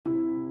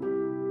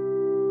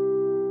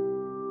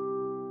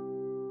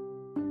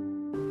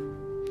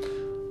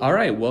All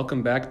right,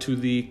 welcome back to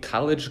the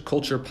College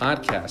Culture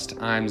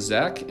Podcast. I'm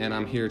Zach, and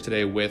I'm here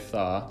today with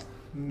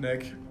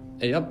Nick.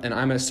 Yep, and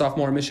I'm a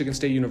sophomore at Michigan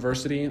State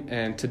University,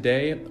 and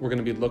today we're going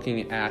to be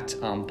looking at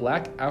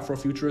Black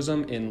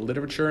Afrofuturism in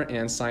literature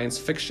and science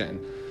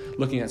fiction,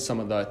 looking at some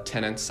of the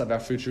tenets of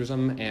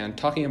Afrofuturism and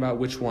talking about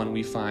which one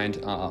we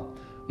find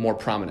more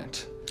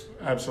prominent.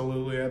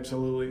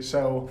 Absolutely.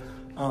 So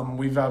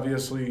we've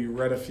obviously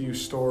read a few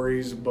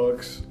stories,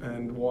 books,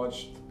 and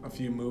watched a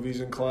few movies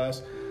in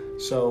class.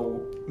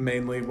 So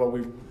mainly what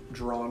we've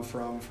drawn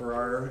from for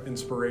our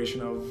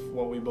inspiration of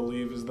what we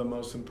believe is the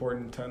most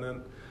important tenet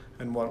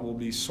and what we'll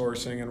be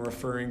sourcing and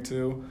referring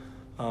to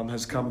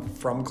has come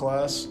from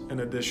class,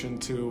 in addition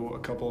to a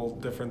couple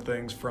different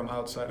things from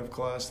outside of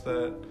class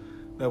that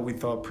we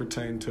thought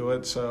pertained to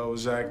it. So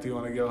Zach, do you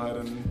want to go ahead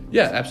and...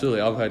 Yeah,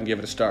 absolutely. I'll go ahead and give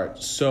it a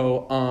start.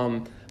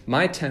 So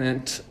my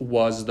tenet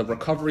was the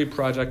Recovery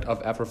Project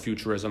of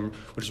Afrofuturism,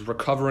 which is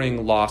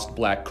recovering lost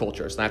Black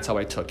cultures. That's how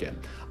I took it.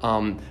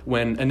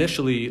 When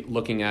initially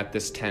looking at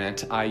this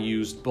tenet, I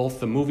used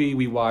both the movie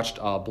we watched,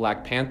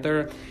 Black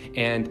Panther,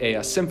 and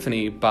a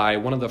symphony by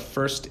one of the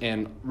first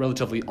and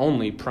relatively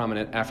only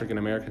prominent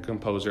African-American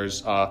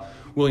composers,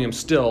 William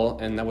Still,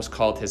 and that was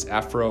called his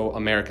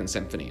Afro-American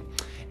Symphony.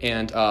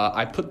 And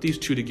I put these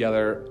two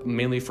together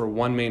mainly for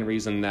one main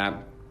reason,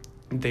 that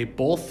they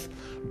both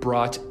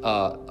brought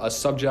a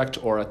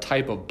subject or a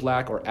type of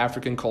Black or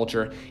African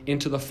culture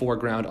into the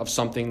foreground of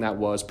something that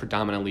was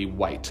predominantly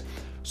white.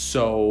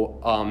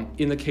 So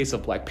in the case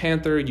of Black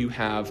Panther, you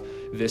have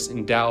this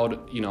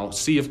endowed,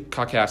 sea of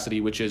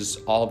caucasity, which is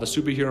all of the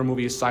superhero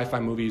movies, sci-fi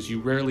movies. You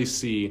rarely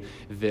see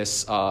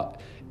this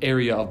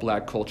area of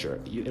Black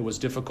culture. It was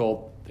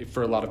difficult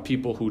for a lot of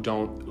people who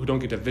don't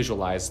get to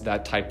visualize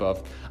that type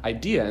of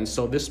idea. And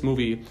so this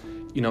movie,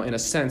 in a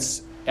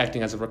sense,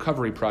 acting as a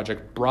recovery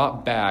project,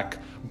 brought back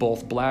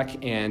both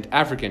Black and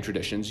African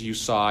traditions. You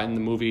saw in the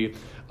movie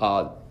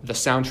the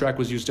soundtrack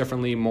was used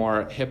differently,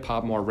 more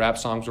hip-hop, more rap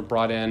songs were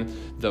brought in,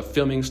 the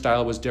filming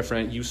style was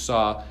different. You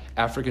saw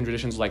African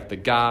traditions like the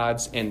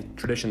gods and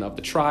tradition of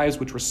the tribes,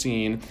 which were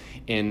seen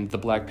in the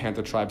Black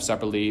Panther tribe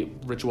separately,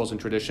 rituals and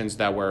traditions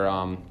that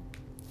were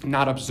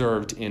not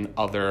observed in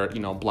other,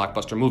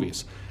 blockbuster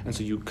movies. And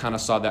so you kind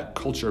of saw that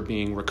culture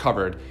being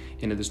recovered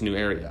into this new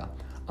area.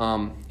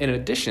 In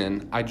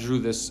addition, I drew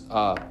this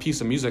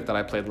piece of music that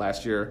I played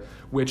last year,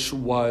 which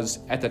was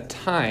at the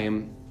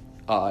time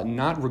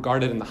not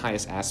regarded in the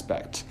highest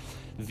aspect.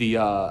 The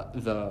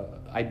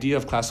idea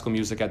of classical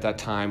music at that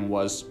time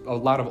was a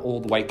lot of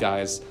old white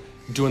guys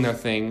doing their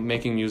thing,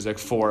 making music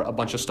for a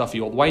bunch of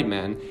stuffy old white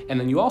men. And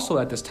then you also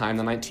at this time,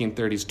 the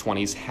 1930s,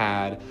 20s,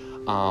 had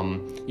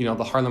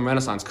the Harlem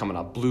Renaissance coming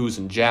up, blues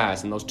and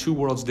jazz, and those two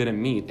worlds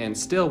didn't meet, and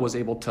Still was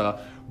able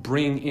to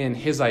bring in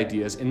his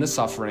ideas in the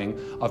suffering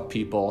of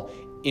people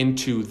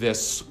into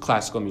this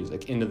classical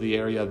music, into the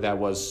area that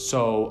was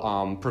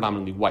so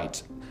predominantly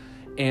white.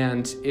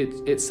 And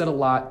it said a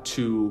lot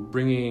to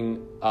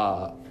bringing,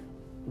 not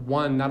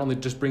only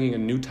just bringing a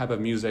new type of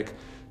music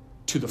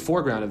to the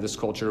foreground of this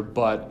culture,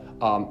 but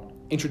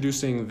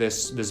introducing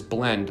this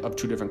blend of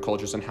two different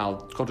cultures and how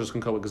cultures can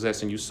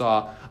coexist. And you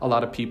saw a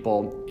lot of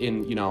people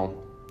in,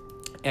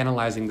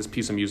 analyzing this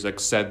piece of music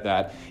said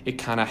that it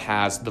kind of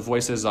has the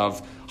voices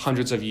of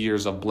hundreds of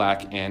years of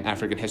Black and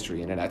African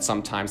history in it at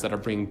some times that are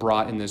being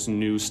brought in this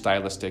new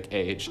stylistic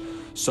age.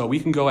 So we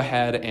can go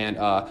ahead and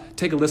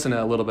take a listen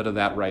to a little bit of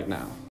that right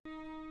now.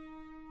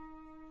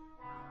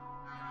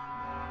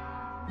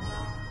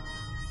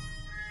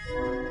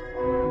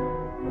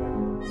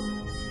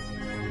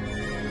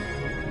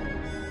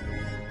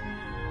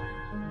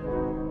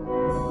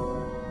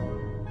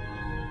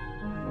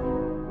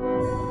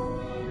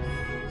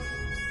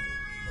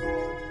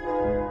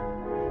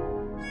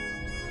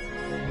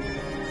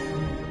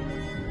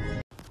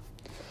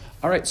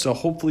 All right, so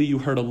hopefully you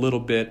heard a little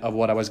bit of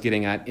what I was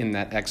getting at in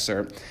that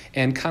excerpt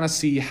and kind of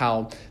see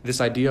how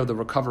this idea of the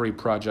Recovery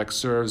Project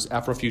serves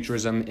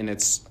Afrofuturism in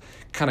its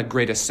kind of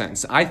greatest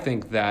sense. I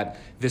think that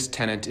this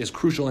tenet is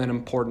crucial and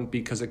important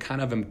because it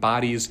kind of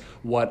embodies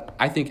what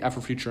I think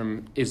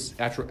Afrofuturism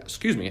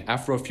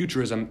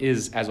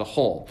is as a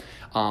whole.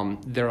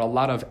 There are a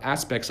lot of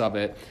aspects of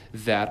it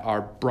that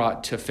are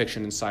brought to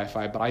fiction and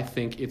sci-fi, but I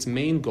think its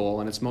main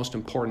goal and its most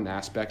important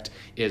aspect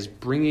is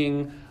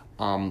bringing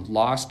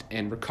lost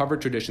and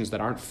recovered traditions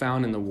that aren't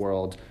found in the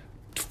world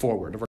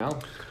forward.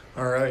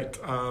 All right.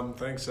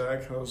 Thanks,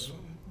 Zach. That was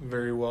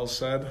very well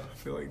said. I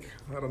feel like,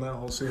 I don't know,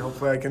 we'll see.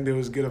 Hopefully I can do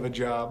as good of a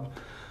job.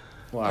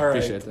 Well, I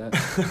appreciate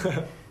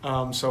that.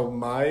 So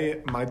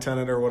my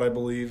tenet, or what I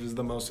believe is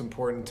the most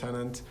important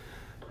tenet,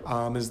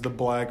 is the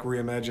Black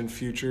Reimagined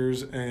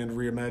Futures and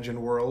Reimagined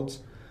Worlds.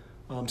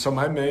 So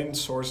my main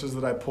sources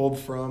that I pulled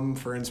from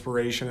for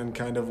inspiration and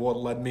kind of what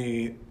led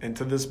me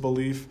into this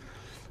belief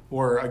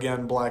were,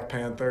 again, Black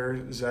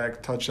Panther.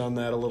 Zach touched on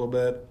that a little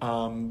bit.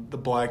 The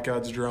Black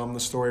God's Drum,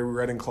 the story we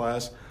read in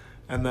class.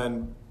 And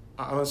then,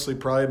 honestly,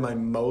 probably my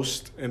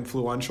most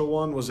influential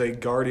one was a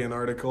Guardian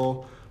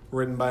article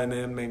written by a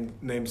man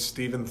named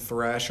Stephen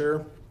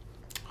Thrasher,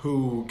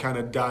 who kind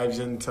of dives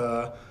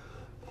into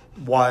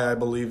why I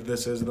believe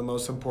this is the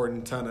most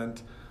important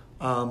tenet.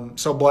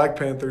 So Black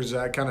Panther,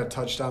 Zach kind of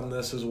touched on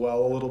this as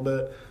well a little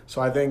bit.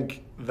 So I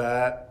think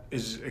that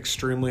is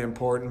extremely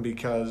important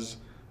because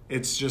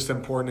it's just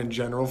important in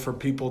general for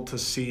people to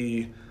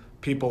see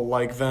people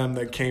like them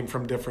that came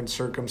from different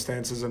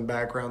circumstances and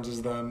backgrounds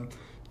as them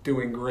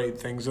doing great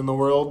things in the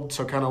world.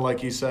 So kind of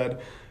like you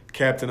said,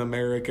 Captain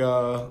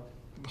America,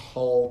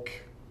 Hulk,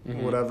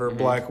 whatever,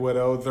 Black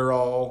Widow, they're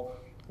all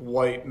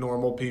white,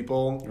 normal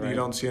people. Right. You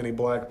don't see any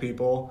black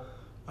people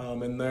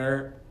in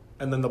there.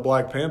 And then the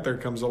Black Panther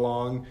comes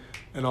along,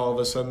 and all of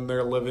a sudden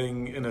they're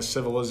living in a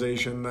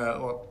civilization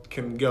that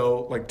can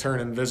go, like, turn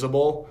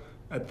invisible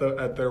at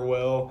their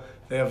will.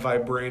 They have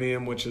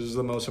vibranium, which is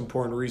the most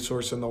important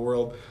resource in the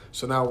world.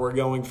 So now we're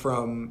going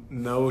from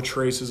no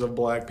traces of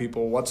black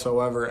people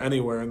whatsoever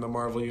anywhere in the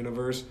Marvel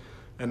Universe,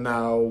 and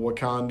now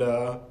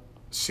Wakanda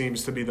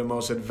seems to be the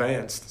most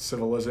advanced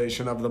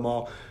civilization of them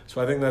all.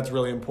 So I think that's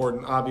really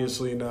important.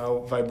 Obviously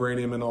now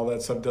vibranium and all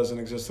that stuff doesn't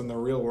exist in the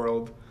real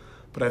world,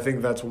 but I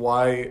think that's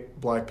why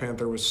Black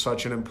Panther was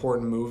such an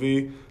important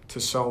movie to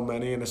so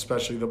many, and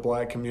especially the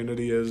black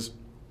community, is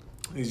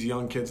these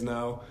young kids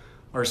now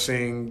are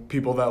seeing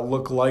people that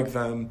look like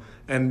them.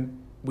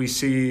 And we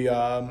see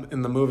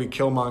in the movie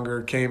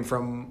Killmonger came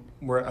from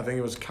where I think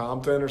it was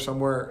Compton or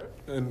somewhere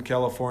in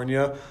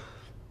California,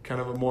 kind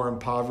of a more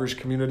impoverished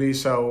community.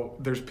 So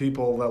there's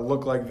people that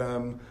look like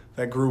them,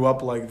 that grew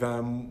up like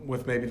them,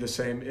 with maybe the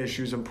same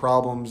issues and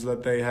problems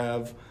that they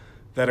have,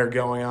 that are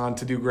going on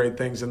to do great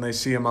things, and they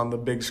see them on the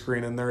big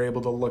screen and they're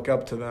able to look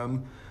up to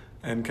them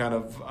and kind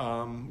of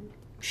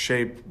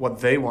shape what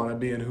they want to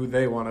be and who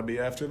they want to be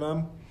after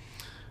them.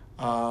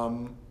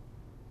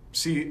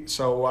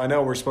 So I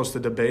know we're supposed to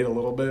debate a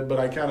little bit, but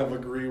I kind of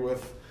agree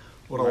with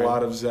what a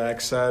lot of Zach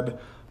said.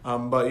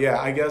 But yeah,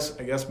 I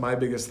guess my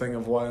biggest thing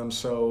of why I'm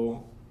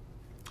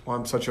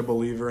such a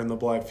believer in the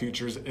Black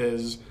Futures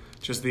is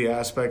just the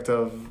aspect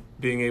of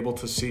being able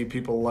to see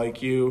people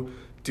like you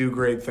do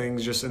great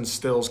things just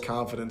instills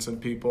confidence in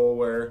people,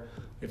 where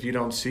if you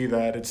don't see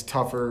that, it's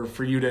tougher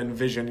for you to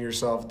envision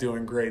yourself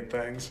doing great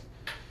things.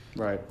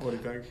 Right. What do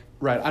you think?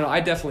 Right. I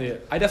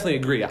definitely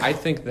agree. I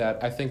think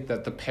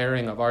that the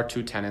pairing of our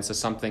two tenets is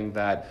something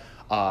that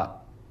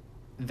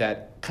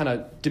that kind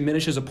of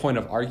diminishes a point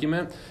of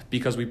argument,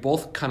 because we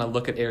both kind of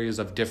look at areas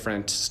of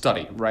different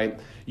study, right?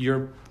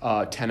 Your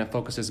tenet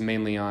focuses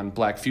mainly on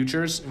Black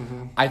futures.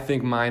 Mm-hmm. I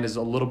think mine is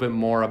a little bit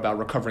more about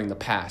recovering the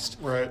past.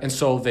 Right. And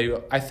so they,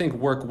 I think,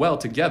 work well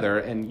together,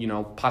 and,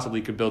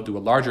 possibly could build to a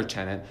larger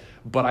tenet.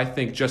 But I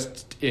think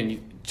to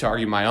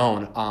argue my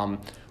own,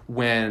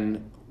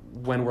 when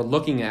we're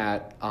looking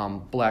at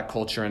Black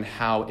culture and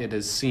how it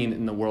is seen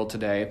in the world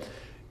today,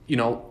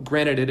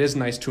 granted, it is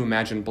nice to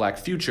imagine Black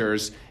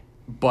futures,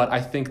 but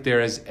I think there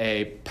is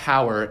a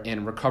power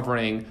in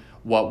recovering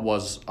what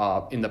was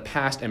in the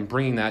past and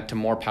bringing that to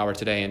more power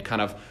today, and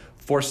kind of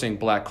forcing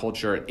Black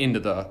culture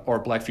or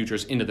Black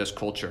futures into this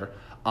culture.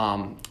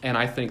 And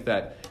I think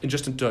that, and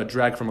just to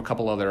drag from a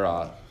couple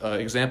other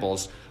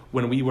examples,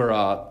 when we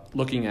were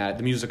looking at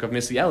the music of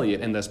Missy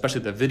Elliott, and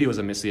especially the videos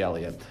of Missy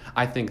Elliott,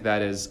 I think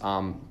that is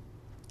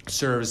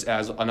serves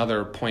as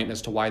another point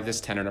as to why this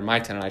tenet, or my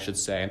tenet I should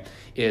say,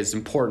 is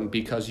important,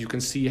 because you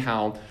can see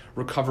how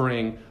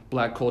recovering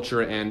Black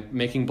culture and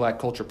making Black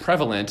culture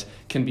prevalent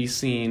can be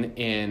seen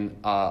in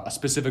a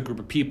specific group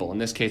of people. In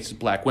this case,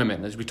 Black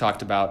women, as we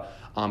talked about.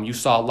 You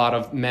saw a lot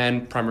of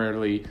men,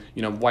 primarily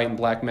white and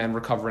Black men,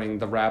 recovering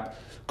the rap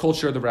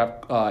culture, the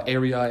rap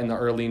area in the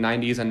early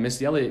 90s, and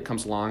Missy Elliott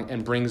comes along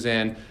and brings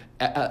in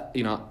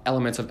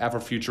elements of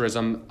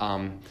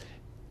Afrofuturism,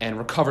 and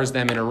recovers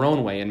them in her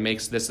own way, and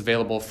makes this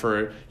available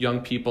for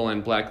young people,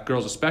 and Black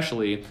girls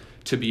especially,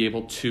 to be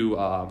able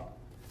to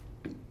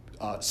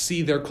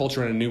see their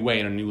culture in a new way,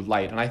 in a new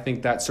light. And I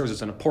think that serves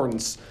as an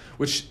importance,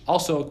 which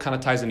also kind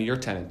of ties into your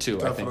tenet too.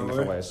 Definitely. I think, in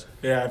different ways.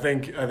 Yeah, I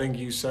think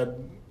you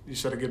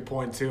said a good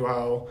point too,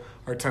 how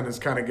our tenets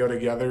kind of go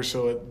together,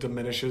 so it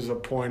diminishes a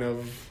point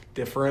of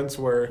difference,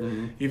 where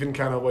even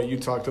kind of what you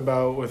talked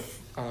about with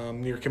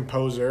your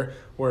composer,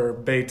 where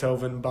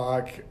Beethoven,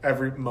 Bach,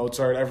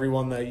 Mozart,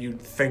 everyone that you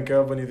think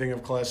of when you think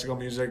of classical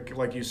music,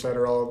 like you said,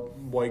 are all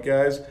white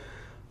guys.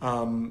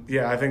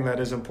 I think that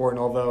is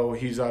important, although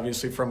he's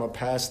obviously from a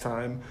past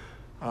time.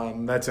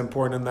 That's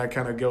important, and that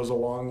kind of goes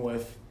along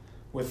with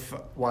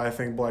why I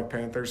think Black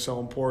Panther is so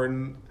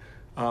important.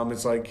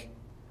 It's like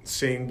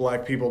seeing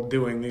Black people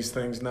doing these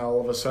things now. All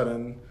of a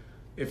sudden,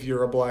 if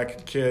you're a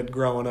Black kid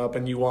growing up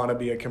and you want to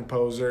be a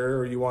composer,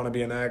 or you want to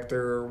be an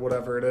actor, or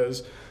whatever it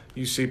is,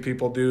 you see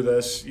people do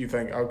this, you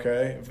think,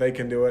 okay, if they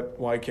can do it,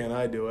 why can't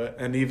I do it?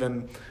 And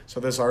even, so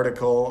this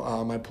article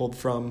I pulled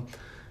from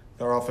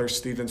the author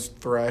Stephen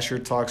Thrasher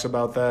talks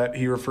about that.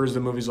 He refers to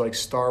movies like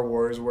Star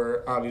Wars,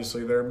 where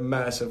obviously they're a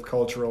massive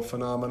cultural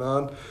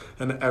phenomenon,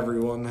 and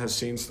everyone has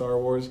seen Star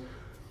Wars.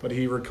 But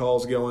he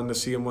recalls going to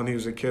see him when he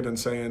was a kid and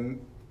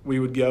saying, we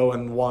would go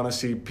and want to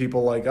see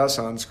people like us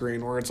on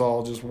screen, where it's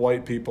all just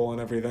white people and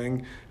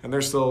everything. And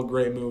they're still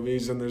great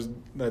movies, and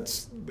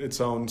that's its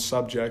own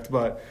subject.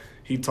 But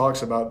he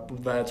talks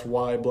about that's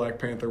why Black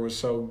Panther was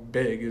so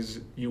big,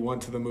 is you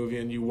went to the movie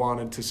and you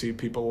wanted to see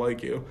people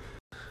like you.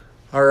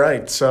 All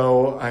right,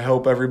 so I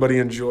hope everybody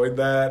enjoyed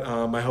that.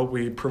 I hope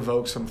we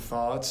provoked some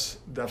thoughts.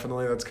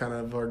 Definitely, that's kind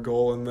of our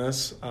goal in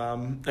this.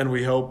 And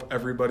we hope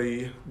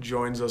everybody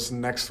joins us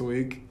next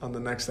week on the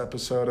next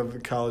episode of the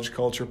College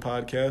Culture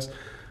Podcast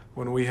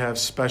when we have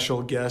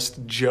special guest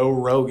Joe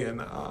Rogan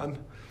on.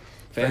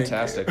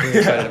 Fantastic. Really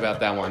excited about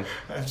that one.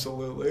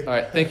 Absolutely. All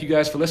right, thank you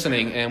guys for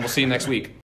listening, and we'll see you next week.